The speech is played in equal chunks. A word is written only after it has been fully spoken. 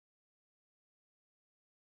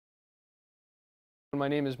My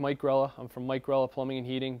name is Mike Grella. I'm from Grella Plumbing and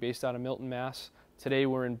Heating based out of Milton, Mass. Today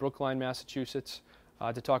we're in Brookline, Massachusetts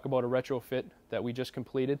to talk about a retrofit that we just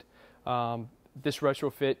completed. This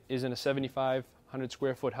retrofit is in a 7,500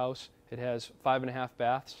 square foot house. It has 5.5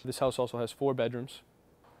 baths. This house also has 4 bedrooms.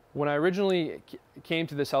 When I originally came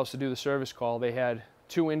to this house to do the service call, they had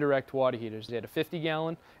 2 indirect water heaters. They had a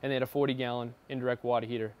 50-gallon and they had a 40-gallon indirect water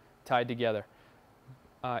heater tied together.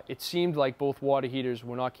 It seemed like both water heaters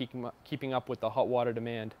were not keeping up with the hot water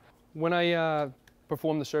demand. When I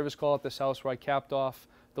performed the service call at this house where I capped off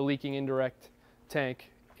the leaking indirect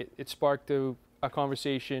tank, it sparked a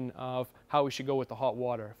conversation of how we should go with the hot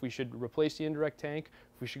water. If we should replace the indirect tank,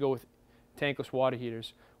 if we should go with tankless water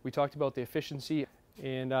heaters. We talked about the efficiency,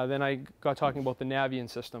 and then I got talking about the Navien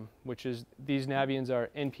system, which is, these Naviens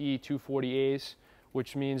are NPE 240As,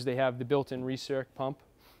 which means they have the built-in recirc pump.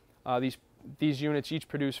 These units each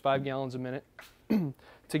produce 5 gallons a minute.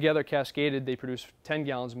 Together, cascaded, they produce 10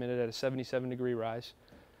 gallons a minute at a 77-degree rise.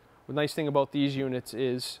 The nice thing about these units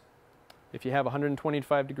is if you have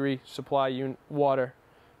 125-degree supply water,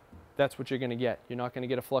 that's what you're going to get. You're not going to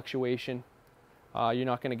get a fluctuation. You're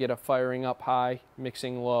not going to get a firing up high,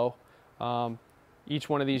 mixing low. Each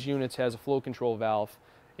one of these units has a flow control valve,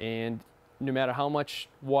 and no matter how much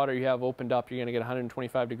water you have opened up, you're going to get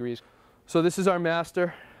 125 degrees. So this is our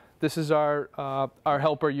master. This is our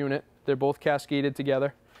helper unit. They're both cascaded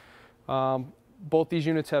together. Both these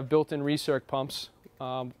units have built-in recirc pumps.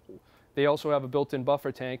 They also have a built-in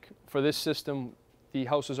buffer tank. For this system, the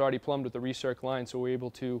house is already plumbed with the recirc line, so we're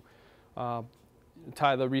able to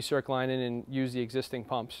tie the recirc line in and use the existing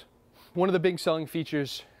pumps. One of the big selling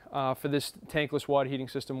features for this tankless water heating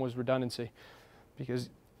system was redundancy,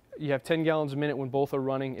 because you have 10 gallons a minute when both are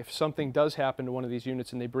running. If something does happen to one of these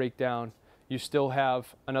units and they break down, you still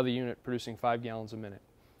have another unit producing 5 gallons a minute.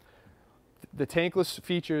 The tankless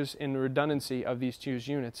features and the redundancy of these 2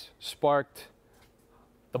 units sparked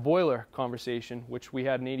the boiler conversation, which we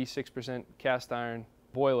had an 86% cast iron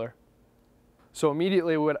boiler. So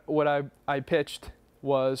immediately what I pitched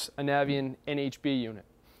was a Navien NHB unit.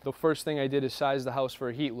 The first thing I did is size the house for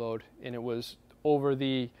a heat load, and it was over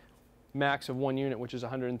the max of 1 unit, which is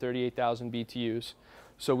 138,000 BTUs.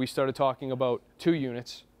 So we started talking about 2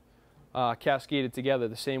 units cascaded together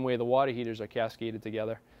the same way the water heaters are cascaded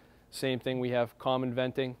together. Same thing, we have common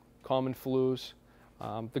venting, common flues.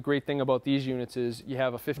 The great thing about these units is you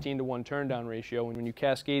have a 15-to-1 turn-down ratio, and when you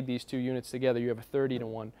cascade these 2 units together, you have a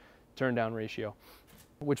 30-to-1 turn-down ratio,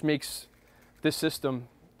 which makes this system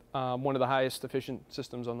one of the highest efficient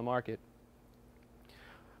systems on the market.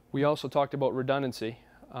 We also talked about redundancy.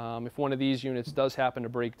 If one of these units does happen to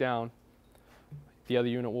break down, the other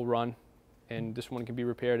unit will run, and this one can be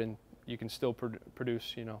repaired, and you can still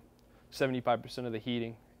produce, 75% of the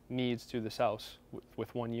heating needs to this house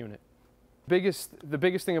with 1 unit. The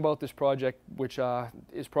biggest thing about this project, which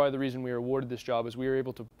is probably the reason we were awarded this job, is we were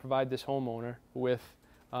able to provide this homeowner with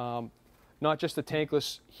not just a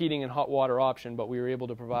tankless heating and hot water option, but we were able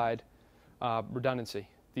to provide redundancy.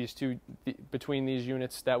 Between these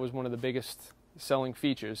units, that was one of the biggest selling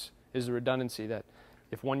features, is the redundancy, that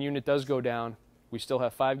if 1 unit does go down, we still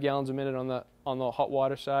have 5 gallons a minute on the hot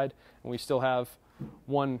water side, and we still have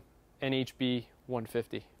 1 NHB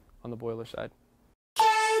 150 on the boiler side.